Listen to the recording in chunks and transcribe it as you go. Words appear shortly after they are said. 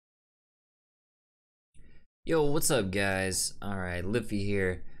Yo, what's up, guys? All right, Liffy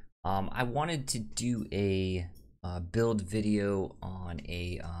here. I wanted to do a build video on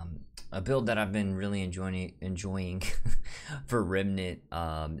a build that I've been really enjoying for Remnant.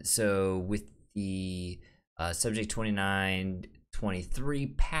 So with the Subject 2923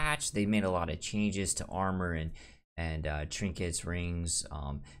 patch, they made a lot of changes to armor and trinkets, rings,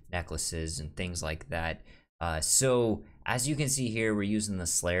 necklaces, and things like that. So as you can see here, we're using the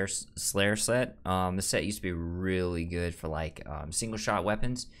Slayer set. The set used to be really good for like single shot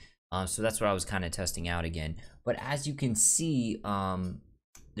weapons. So that's what I was kind of testing out again. But as you can see,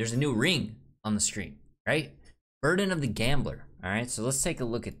 there's a new ring on the screen, right? Burden of the Gambler. All right, so let's take a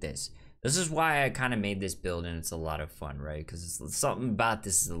look at this. This is why I kind of made this build, and it's a lot of fun, right? Because something about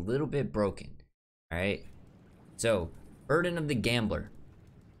this is a little bit broken. All right, so Burden of the Gambler.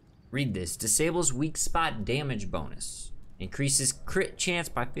 Read this. Disables weak spot damage bonus. Increases crit chance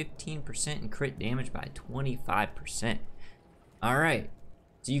by 15% and crit damage by 25%. Alright.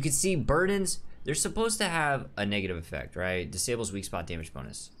 So you can see burdens, they're supposed to have a negative effect, right? Disables weak spot damage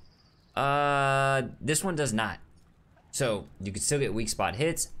bonus. This one does not. So you can still get weak spot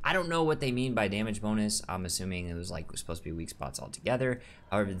hits. I don't know what they mean by damage bonus. I'm assuming it was supposed to be weak spots altogether.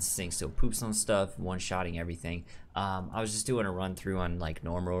 However, this thing still poops on stuff, one-shotting everything. I was just doing a run through on like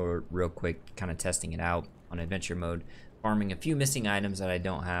normal real quick, kind of testing it out on adventure mode, farming a few missing items that I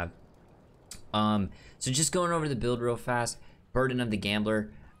don't have. So just going over the build real fast. Burden of the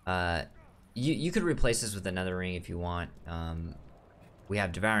Gambler. You could replace this with another ring if you want. We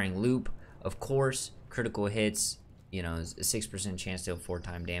have Devouring Loop, of course, critical hits. You know, a 6% chance to deal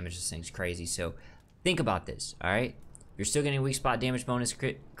 4-time damage. This thing's crazy. So think about this, all right? You're still getting weak spot damage bonus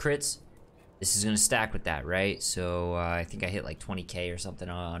crits. This is going to stack with that, right? So I think I hit like 20k or something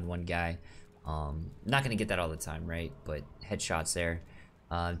on one guy. Not going to get that all the time, right? But headshots there.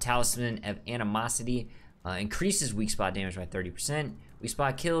 Talisman of Animosity increases weak spot damage by 30%. Weak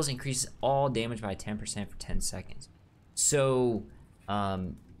spot kills increases all damage by 10% for 10 seconds. So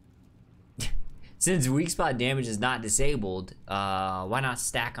since weak spot damage is not disabled, why not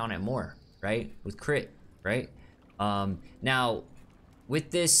stack on it more, right? With crit, right? Now,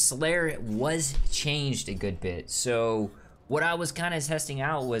 with this Slayer, it was changed a good bit. So what I was kind of testing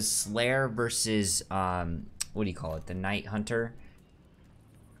out was Slayer versus, what do you call it? The Night Hunter?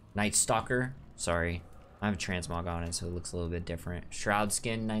 Nightstalker? Sorry. I have a transmog on it, so it looks a little bit different. Shroud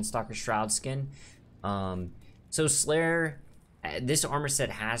skin, Nightstalker Shroud skin. So Slayer, this armor set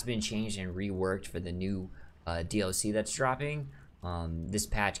has been changed and reworked for the new DLC that's dropping. This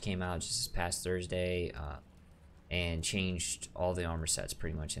patch came out just this past Thursday and changed all the armor sets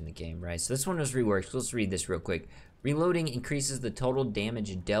pretty much in the game, right? So this one was reworked. So let's read this real quick. Reloading increases the total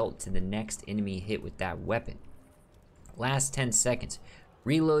damage dealt to the next enemy hit with that weapon. Last 10 seconds.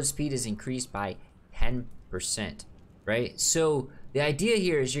 Reload speed is increased by 10%, right? So the idea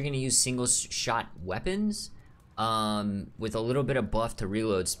here is you're going to use single shot weapons with a little bit of buff to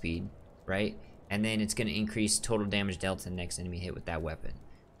reload speed, right? And then it's going to increase total damage dealt to the next enemy hit with that weapon.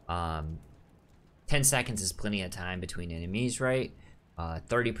 10 seconds is plenty of time between enemies, right?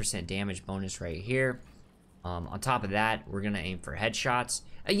 30% damage bonus right here. On top of that, we're going to aim for headshots.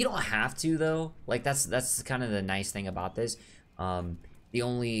 You don't have to, though. Like, that's kind of the nice thing about this. The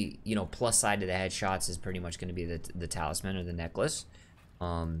only, you know, plus side to the headshots is pretty much going to be the talisman or the necklace.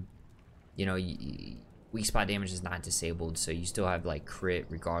 You know, weak spot damage is not disabled, so you still have like crit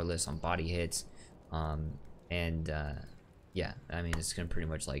regardless on body hits. Yeah, I mean, it's gonna pretty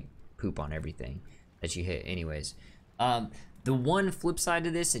much like poop on everything that you hit anyways. The one flip side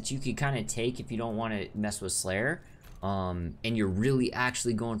to this that you could kind of take if you don't want to mess with Slayer, and you're really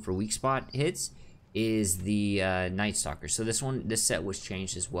actually going for weak spot hits, is the Nightstalker. So this set was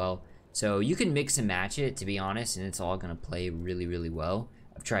changed as well, so you can mix and match it, to be honest, and it's all gonna play really well.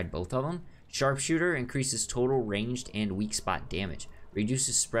 I've tried both of them. Sharpshooter increases total ranged and weak spot damage.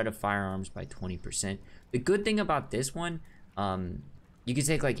 Reduces spread of firearms by 20%. The good thing about this one, you can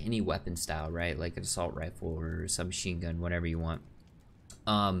take like any weapon style, right? Like an assault rifle or submachine gun, whatever you want.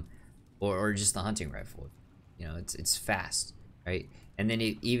 Or just the hunting rifle. You know, it's fast, right? And then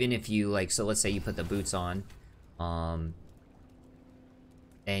even if you like, so let's say you put the boots on, and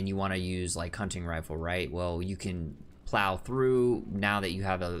you want to use like hunting rifle, right? Well, you can plow through. Now that you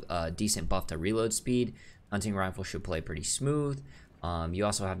have a decent buff to reload speed, hunting rifle should play pretty smooth. You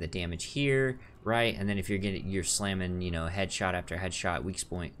also have the damage here, right? And then if you're slamming, you know, headshot after headshot, weak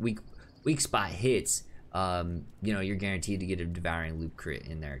spot hits, you know, you're guaranteed to get a Devouring Loop crit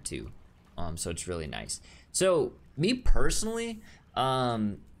in there too. So it's really nice. So me personally,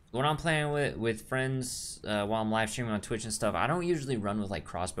 when I'm playing with friends while I'm live streaming on Twitch and stuff, I don't usually run with like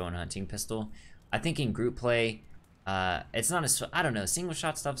crossbow and hunting pistol. I think in group play, it's not as, I don't know, single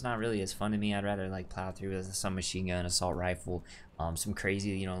shot stuff's not really as fun to me. I'd rather like plow through with some machine gun, assault rifle, some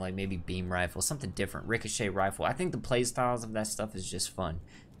crazy, you know, like maybe beam rifle, something different, ricochet rifle. I think the play styles of that stuff is just fun,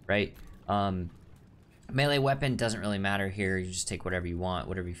 right? Melee weapon doesn't really matter here. You just take whatever you want,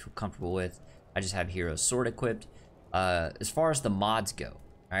 whatever you feel comfortable with. I just have hero sword equipped. As far as the mods go,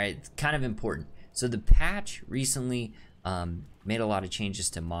 all right, it's kind of important. So the patch recently made a lot of changes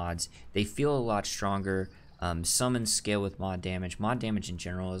to mods. They feel a lot stronger. Summon scale with mod damage. Mod damage in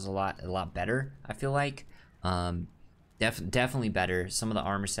general is a lot better, I feel like. Definitely better. Some of the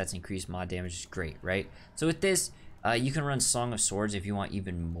armor sets increase mod damage is great, right? So with this, you can run Song of Swords if you want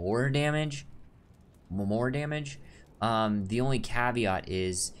even more damage. The only caveat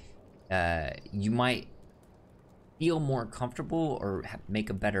is you might feel more comfortable or make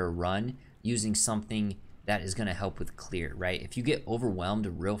a better run using something that is going to help with clear, right? If you get overwhelmed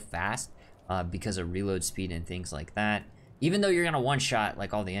real fast because of reload speed and things like that, even though you're going to one-shot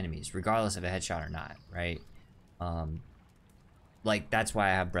like all the enemies, regardless of a headshot or not, right? Like that's why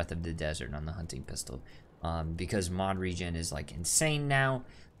I have Breath of the Desert on the hunting pistol, because mod regen is like insane now.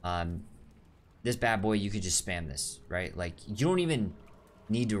 This bad boy, you could just spam this, right? Like you don't even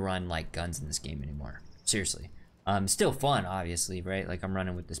need to run like guns in this game anymore, seriously. Still fun, obviously, right? Like I'm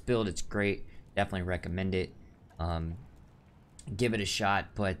running with this build, it's great, definitely recommend it. Give it a shot,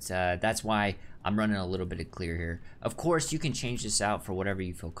 but that's why I'm running a little bit of clear here. Of course, you can change this out for whatever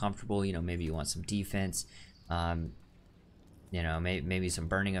you feel comfortable. You know, maybe you want some defense, you know, maybe some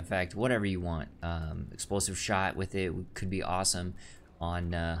burning effect, whatever you want. Explosive shot with it could be awesome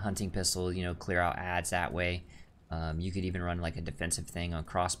on hunting pistol, you know, clear out ads that way. You could even run like a defensive thing on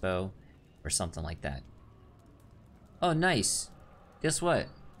crossbow or something like that. Oh, nice. Guess what?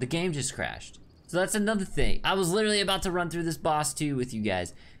 The game just crashed. So that's another thing. I was literally about to run through this boss too with you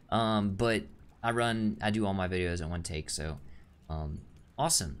guys. But I do all my videos in one take, so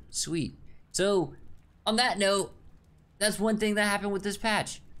awesome, sweet. So on that note, that's one thing that happened with this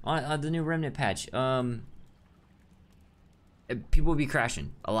patch, on the new Remnant patch. People will be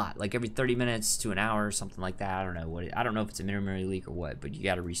crashing a lot, like every 30 minutes to an hour or something like that. I don't know I don't know if it's a memory leak or what, but you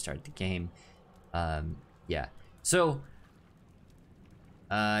got to restart the game. Yeah. So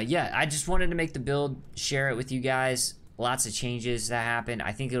yeah, I just wanted to make the build, share it with you guys. Lots of changes that happened.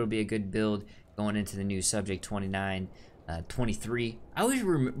 I think it'll be a good build going into the new subject 2923. I always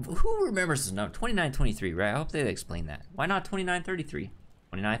remember, who remembers this number? 2923, right? I hope they explain that. Why not 2933,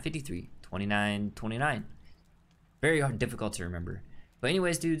 2953, 2929? Very hard, difficult to remember. But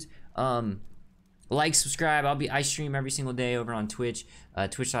anyways, dudes, like, subscribe. I stream every single day over on Twitch,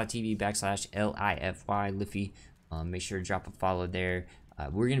 twitch.tv/LIFY Liffy. Make sure to drop a follow there.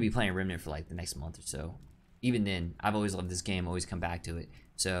 We're gonna be playing Remnant for like the next month or so. Even then, I've always loved this game, always come back to it.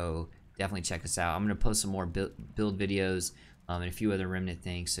 So definitely check us out. I'm gonna post some more build videos and a few other Remnant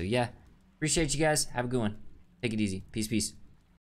things. So yeah, appreciate you guys. Have a good one. Take it easy. Peace, peace.